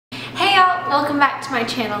welcome back to my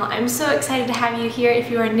channel. I'm so excited to have you here.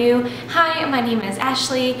 If you are new, hi, my name is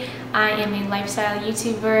Ashley. I am a lifestyle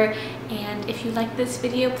YouTuber, and if you like this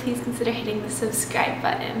video, please consider hitting the subscribe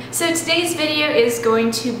button. So today's video is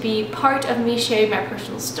going to be part of me sharing my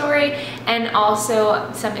personal story and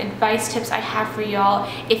also some advice tips I have for y'all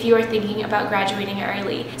if you are thinking about graduating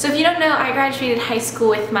early. So if you don't know, I graduated high school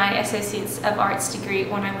with my Associates of Arts degree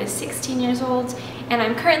when I was 16 years old, and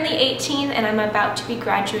I'm currently 18 and I'm about to be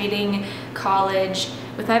graduating college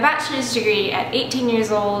with my bachelor's degree at 18 years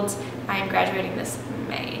old. I am graduating this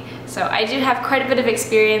May. So I do have quite a bit of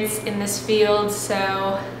experience in this field,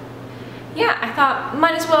 so yeah, I thought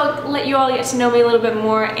might as well let you all get to know me a little bit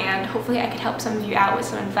more, and hopefully I could help some of you out with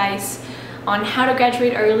some advice on how to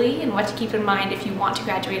graduate early and what to keep in mind if you want to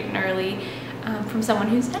graduate early from someone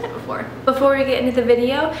who's done it before. Before we get into the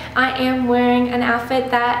video, I am wearing an outfit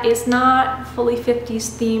that is not fully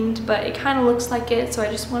 50s themed, but it kind of looks like it, so I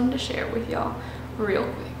just wanted to share it with y'all real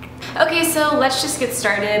quick. Okay, so let's just get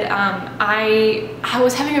started. I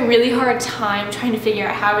was having a really hard time trying to figure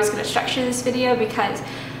out how I was going to structure this video because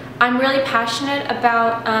I'm really passionate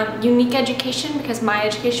about unique education because my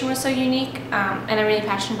education was so unique, and I'm really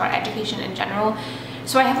passionate about education in general.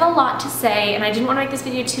 So I have a lot to say, and I didn't want to make this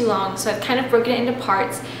video too long, so I've kind of broken it into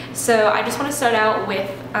parts. So I just want to start out with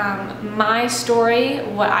my story,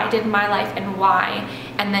 what I did in my life and why,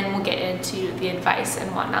 and then we'll get into the advice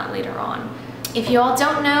and whatnot later on. If you all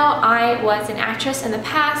don't know, I was an actress in the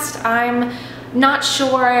past. I'm not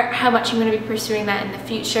sure how much I'm going to be pursuing that in the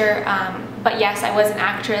future, but yes, I was an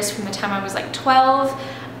actress from the time I was like 12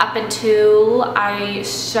 up until I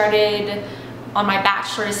started on my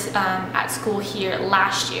bachelor's at school here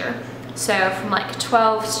last year. So from like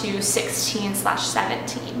 12 to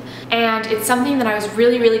 16/17. And it's something that I was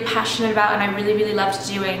really passionate about and I really loved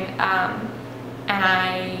doing, and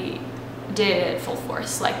I did it full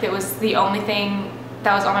force. Like, it was the only thing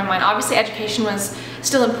that was on my mind. Obviously education was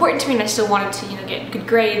still important to me and I still wanted to, you know, get good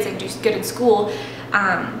grades and do good in school,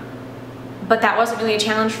 but that wasn't really a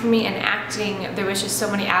challenge for me. And acting, there was just so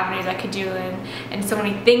many avenues I could do and so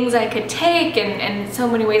many things I could take and so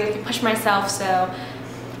many ways I could push myself, so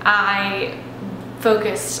I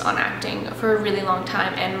focused on acting for a really long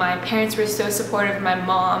time, and my parents were so supportive. My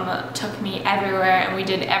mom took me everywhere and we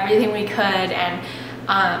did everything we could, and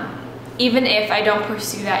even if I don't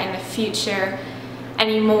pursue that in the future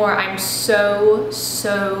anymore, I'm so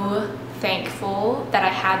thankful that I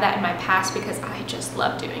had that in my past because I just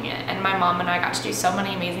love doing it. And my mom and I got to do so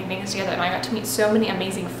many amazing things together, and I got to meet so many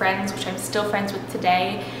amazing friends, which I'm still friends with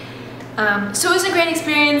today. So it was a great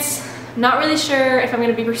experience. Not really sure if I'm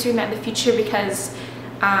going to be pursuing that in the future because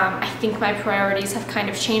I think my priorities have kind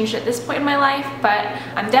of changed at this point in my life, but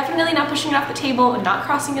I'm definitely not pushing it off the table and not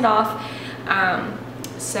crossing it off.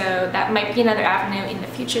 So that might be another avenue in the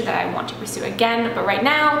future that I want to pursue again, but right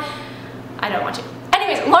now I don't want to.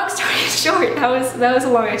 Anyways, long story short, that was a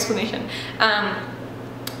long explanation.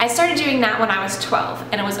 I started doing that when I was 12,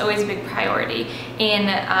 and it was always a big priority. In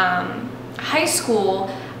high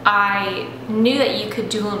school, I knew that you could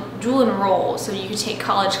dual enroll, so you could take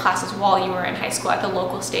college classes while you were in high school at the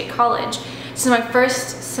local state college. So my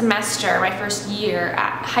first semester, my first year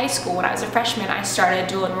at high school, when I was a freshman, I started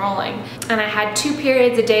dual enrolling. And I had 2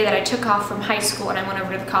 periods a day that I took off from high school and I went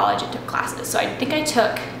over to the college and took classes. So I think I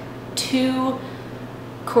took 2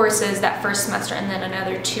 courses that first semester and then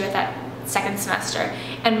another 2 at that second semester.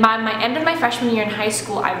 And by my end of my freshman year in high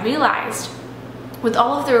school, I realized with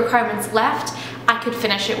all of the requirements left, I could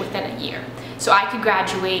finish it within a year. So I could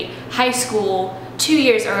graduate high school 2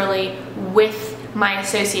 years early with my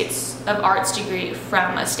Associates of Arts degree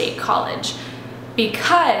from a state college,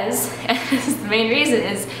 because, and this is the main reason,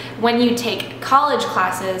 is when you take college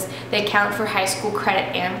classes, they count for high school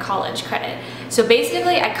credit and college credit. So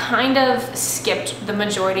basically I kind of skipped the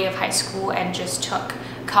majority of high school and just took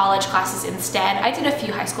college classes instead. I did a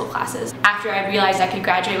few high school classes. After I realized I could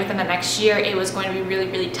graduate within the next year, it was going to be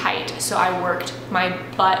really tight, so I worked my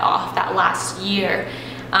butt off that last year.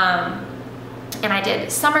 And I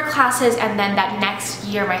did summer classes, and then that next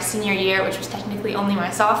year, my senior year, which was technically only my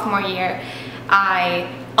sophomore year, I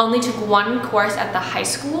only took 1 course at the high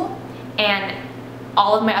school, and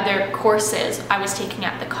all of my other courses I was taking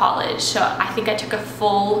at the college. So I think I took a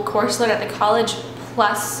full course load at the college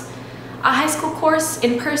plus a high school course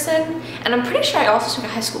in person, and I'm pretty sure I also took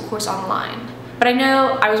a high school course online. But I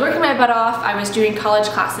know I was working my butt off, I was doing college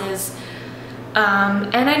classes,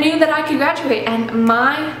 and I knew that I could graduate, and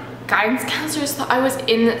my guidance counselors thought I was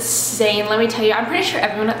insane. Let me tell you, I'm pretty sure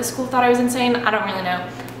everyone at the school thought I was insane. I don't really know.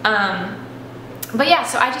 But yeah,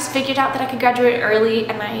 so I just figured out that I could graduate early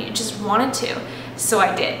and I just wanted to. so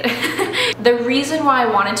I did. The reason why I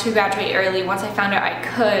wanted to graduate early once I found out I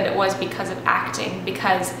could was because of acting,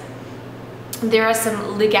 because there are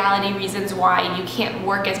some legality reasons why you can't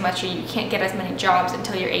work as much or you can't get as many jobs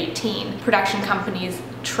until you're 18. Production companies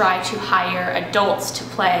try to hire adults to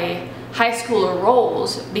play high schooler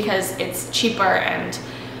roles because it's cheaper and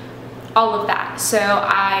all of that. So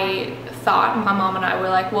I thought, my mom and I were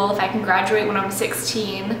like, well, if I can graduate when I'm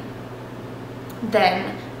 16,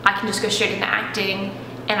 then I can just go straight into acting,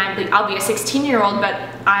 and I'll be a 16-year-old, but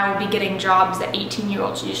I will be getting jobs that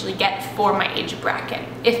 18-year-olds usually get for my age bracket,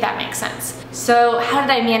 if that makes sense. So how did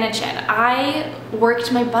I manage it? I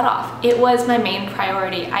worked my butt off. It was my main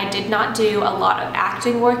priority. I did not do a lot of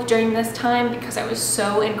acting work during this time because I was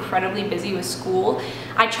so incredibly busy with school.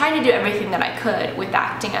 I tried to do everything that I could with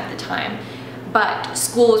acting at the time, but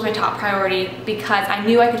school was my top priority because I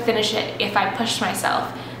knew I could finish it if I pushed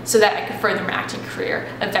myself, so that I could further my acting career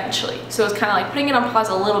eventually. So it was kind of like putting it on pause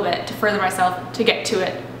a little bit to further myself, to get to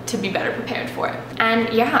it, to be better prepared for it.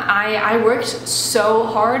 And yeah, I worked so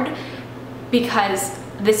hard because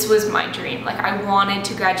this was my dream. Like, I wanted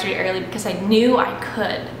to graduate early because I knew I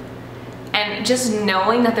could. And just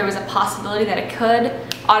knowing that there was a possibility that I could,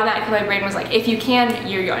 automatically my brain was like, if you can,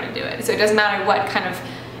 you're going to do it. So it doesn't matter what kind of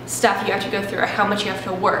stuff you have to go through or how much you have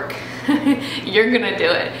to work, you're gonna do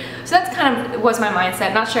it. So that's kind of was my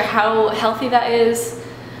mindset. Not sure how healthy that is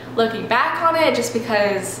looking back on it, just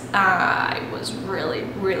because I was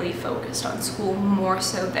really focused on school more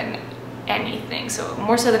so than anything. So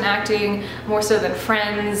more so than acting, more so than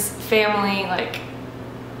friends, family. Like,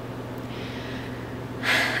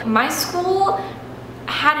 my school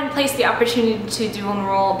had in place the opportunity to dual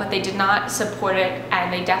enroll, but they did not support it,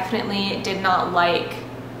 and they definitely did not like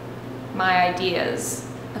my ideas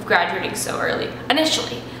of graduating so early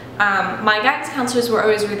initially. My guidance counselors were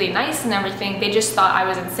always really nice and everything. They just thought I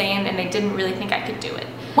was insane and they didn't really think I could do it.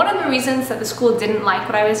 One of the reasons that the school didn't like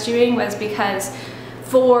what I was doing was because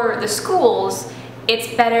for the schools,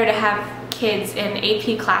 it's better to have kids in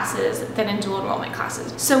AP classes than in dual enrollment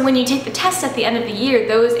classes. So when you take the test at the end of the year,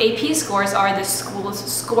 those AP scores are the school's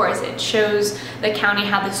scores. It shows the county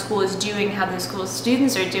how the school is doing, how the school's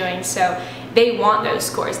students are doing, so they want those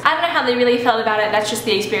scores. I don't know how they really felt about it. That's just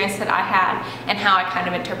the experience that I had and how I kind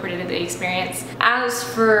of interpreted the experience. As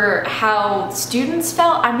for how students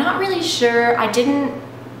felt, I'm not really sure.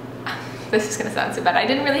 This is gonna sound so bad. I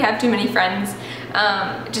didn't really have too many friends,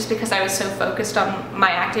 just because I was so focused on my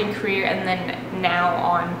acting career and then now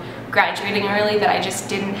on graduating early, that I just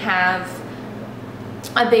didn't have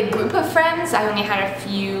a big group of friends. I only had a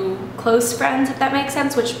few close friends, if that makes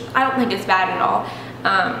sense, which I don't think is bad at all.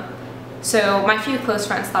 So my few close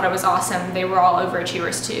friends thought it was awesome. They were all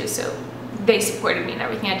overachievers too, so they supported me in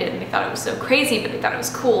everything I did, and they thought it was so crazy, but they thought it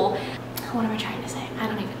was cool. What am I trying to say? I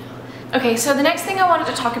don't even know. Okay, so the next thing I wanted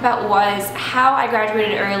to talk about was how I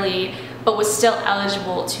graduated early but was still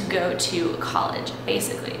eligible to go to college,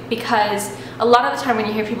 basically. Because a lot of the time when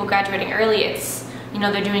you hear people graduating early, it's, you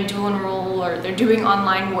know, they're doing dual enroll or they're doing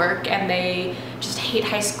online work and they just hate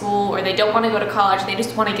high school, or they don't want to go to college, they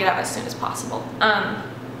just want to get out as soon as possible.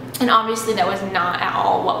 And obviously that was not at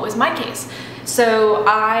all what was my case. So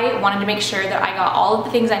I wanted to make sure that I got all of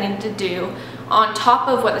the things I needed to do on top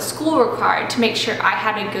of what the school required to make sure I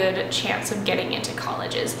had a good chance of getting into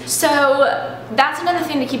colleges. So that's another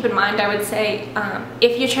thing to keep in mind, I would say.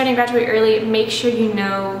 If you're trying to graduate early, make sure you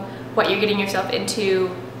know what you're getting yourself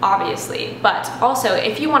into, obviously. But also,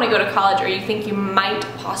 if you want to go to college, or you think you might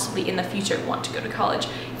possibly in the future want to go to college,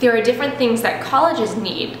 there are different things that colleges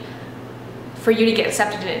need for you to get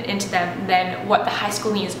accepted into them than what the high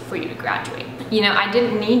school needs for you to graduate. You know, I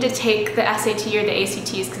didn't need to take the SAT or the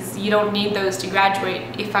ACTs because you don't need those to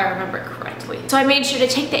graduate, if I remember correctly. So I made sure to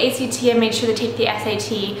take the ACT, I made sure to take the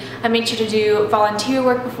SAT, I made sure to do volunteer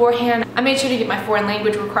work beforehand, I made sure to get my foreign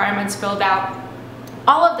language requirements filled out.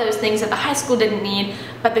 All of those things that the high school didn't need,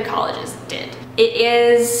 but the colleges did. It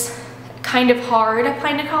is kind of hard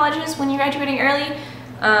applying to colleges when you're graduating early,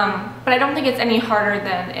 but I don't think it's any harder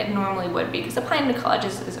than it normally would be, because applying to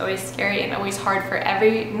colleges is always scary and always hard for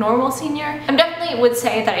every normal senior. I definitely would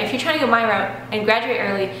say that if you're trying to go my route and graduate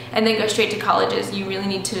early and then go straight to colleges, you really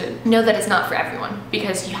need to know that it's not for everyone,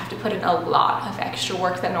 because you have to put in a lot of extra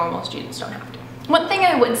work that normal students don't have to. One thing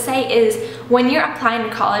I would say is, when you're applying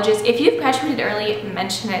to colleges, if you've graduated early,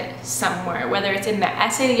 mention it somewhere, whether it's in the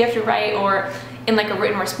essay that you have to write, or in like a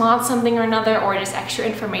written response, something or another, or just extra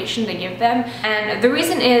information to give them. And the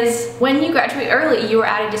reason is, when you graduate early, you are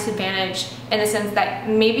at a disadvantage in the sense that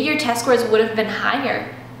maybe your test scores would have been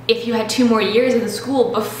higher if you had 2 more years in the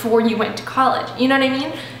school before you went to college. You know what I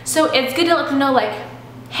mean? So it's good to let them know, like,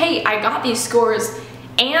 hey, I got these scores,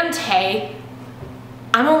 and hey,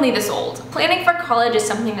 I'm only this old. Planning for college is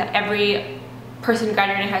something that every person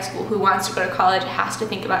graduating high school who wants to go to college has to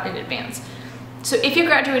think about in advance. So if you're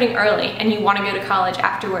graduating early and you want to go to college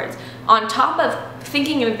afterwards, on top of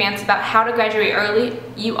thinking in advance about how to graduate early,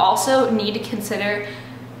 you also need to consider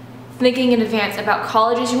thinking in advance about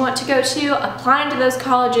colleges you want to go to, applying to those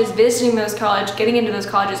colleges, visiting those colleges, getting into those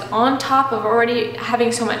colleges, on top of already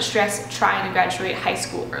having so much stress trying to graduate high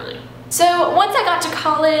school early. So once I got to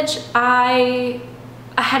college, I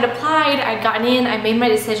had applied, I'd gotten in, I made my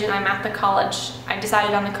decision, I'm at the college, I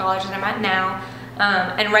decided on the college that I'm at now,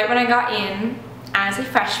 and right when I got in, as a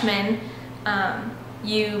freshman,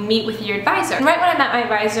 you meet with your advisor. And right when I met my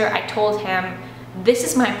advisor, I told him, this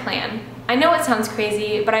is my plan. I know it sounds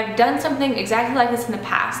crazy, but I've done something exactly like this in the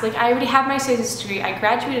past. Like, I already have my associate's degree, I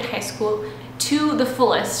graduated high school to the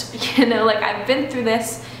fullest, you know, like I've been through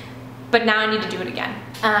this, but now I need to do it again.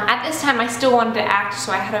 At this time, I still wanted to act,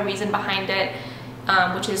 so I had a reason behind it,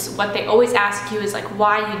 which is what they always ask you is like,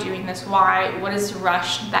 why are you doing this? Why? What is the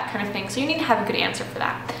rush? That kind of thing. So you need to have a good answer for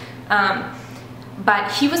that.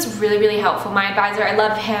 But he was really, really helpful. My advisor, I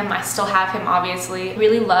love him. I still have him, obviously.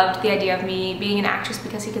 Really loved the idea of me being an actress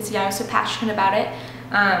because he could see I was so passionate about it.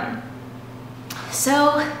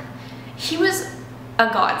 So he was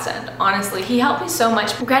a godsend, honestly. He helped me so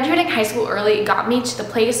much. Graduating high school early got me to the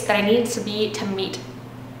place that I needed to be to meet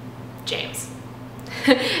James.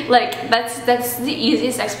 Like, that's the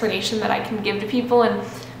easiest explanation that I can give to people, and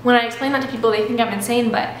when I explain that to people, they think I'm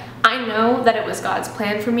insane, but I know that it was God's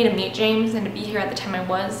plan for me to meet James and to be here at the time I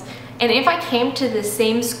was. And if I came to the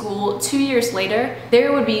same school 2 years later,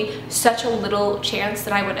 there would be such a little chance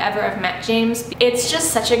that I would ever have met James. It's just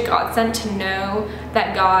such a godsend to know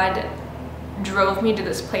that God drove me to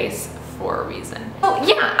this place for a reason. Oh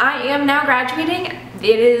yeah, I am now graduating.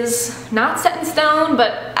 It is not set in stone,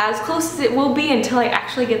 but as close as it will be until I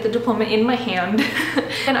actually get the diploma in my hand.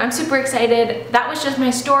 And I'm super excited. That was just my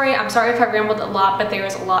story. I'm sorry if I rambled a lot, but there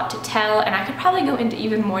was a lot to tell, and I could probably go into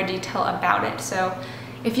even more detail about it. So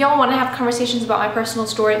if y'all want to have conversations about my personal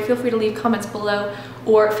story, feel free to leave comments below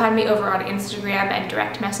or find me over on Instagram and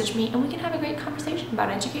direct message me, and we can have a great conversation about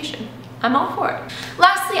education. I'm all for it.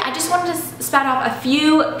 Lastly, I just wanted to spout off a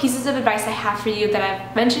few pieces of advice I have for you that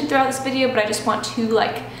I've mentioned throughout this video, but I just want to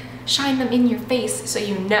like shine them in your face so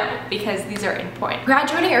you know, because these are important.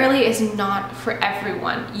 Graduating early is not for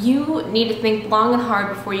everyone. You need to think long and hard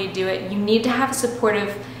before you do it. You need to have a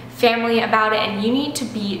supportive family about it, and you need to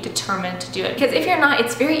be determined to do it, because if you're not,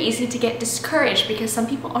 it's very easy to get discouraged because some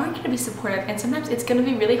people aren't going to be supportive, and sometimes it's going to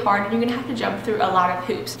be really hard and you're going to have to jump through a lot of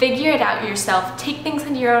hoops. Figure it out yourself, take things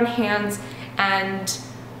into your own hands, and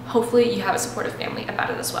hopefully you have a supportive family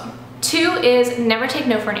about it as well. 2 is never take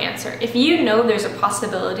no for an answer. If you know there's a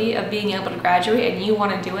possibility of being able to graduate and you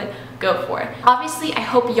want to do it, go for it. Obviously, I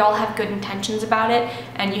hope y'all have good intentions about it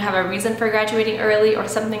and you have a reason for graduating early or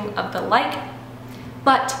something of the like,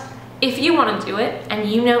 but if you want to do it and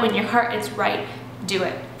you know in your heart it's right, do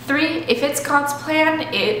it. 3, if it's God's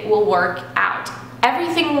plan, it will work out.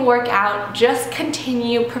 Everything will work out. Just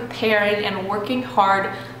continue preparing and working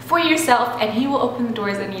hard for yourself, and He will open the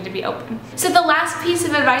doors that need to be open. So the last piece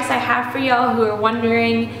of advice I have for y'all who are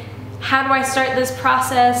wondering, how do I start this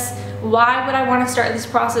process? Why would I want to start this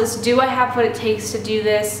process? Do I have what it takes to do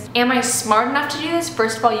this? Am I smart enough to do this?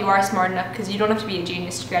 First of all, you are smart enough because you don't have to be a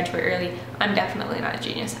genius to graduate early. I'm definitely not a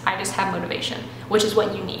genius. I just have motivation, which is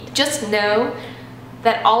what you need. Just know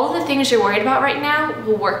that all of the things you're worried about right now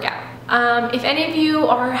will work out. If any of you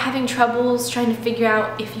are having troubles trying to figure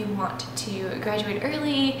out if you want to graduate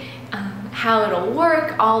early, how it'll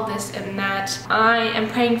work, all this and that, I am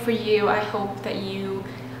praying for you. I hope that you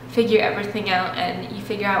figure everything out and you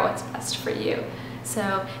figure out what's best for you.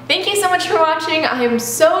 So thank you so much for watching. I am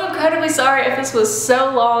so incredibly sorry if this was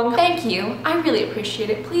so long. Thank you. I really appreciate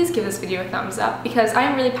it. Please give this video a thumbs up because I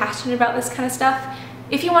am really passionate about this kind of stuff.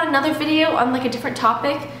 If you want another video on like a different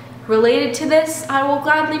topic related to this, I will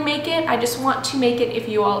gladly make it. I just want to make it if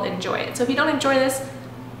you all enjoy it. So if you don't enjoy this,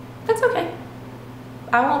 that's okay.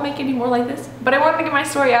 I won't make any more like this, but I want to get my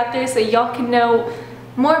story out there so y'all can know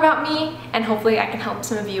more about me, and hopefully I can help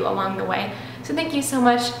some of you along the way. So thank you so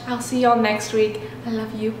much. I'll see y'all next week. I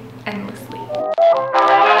love you endlessly.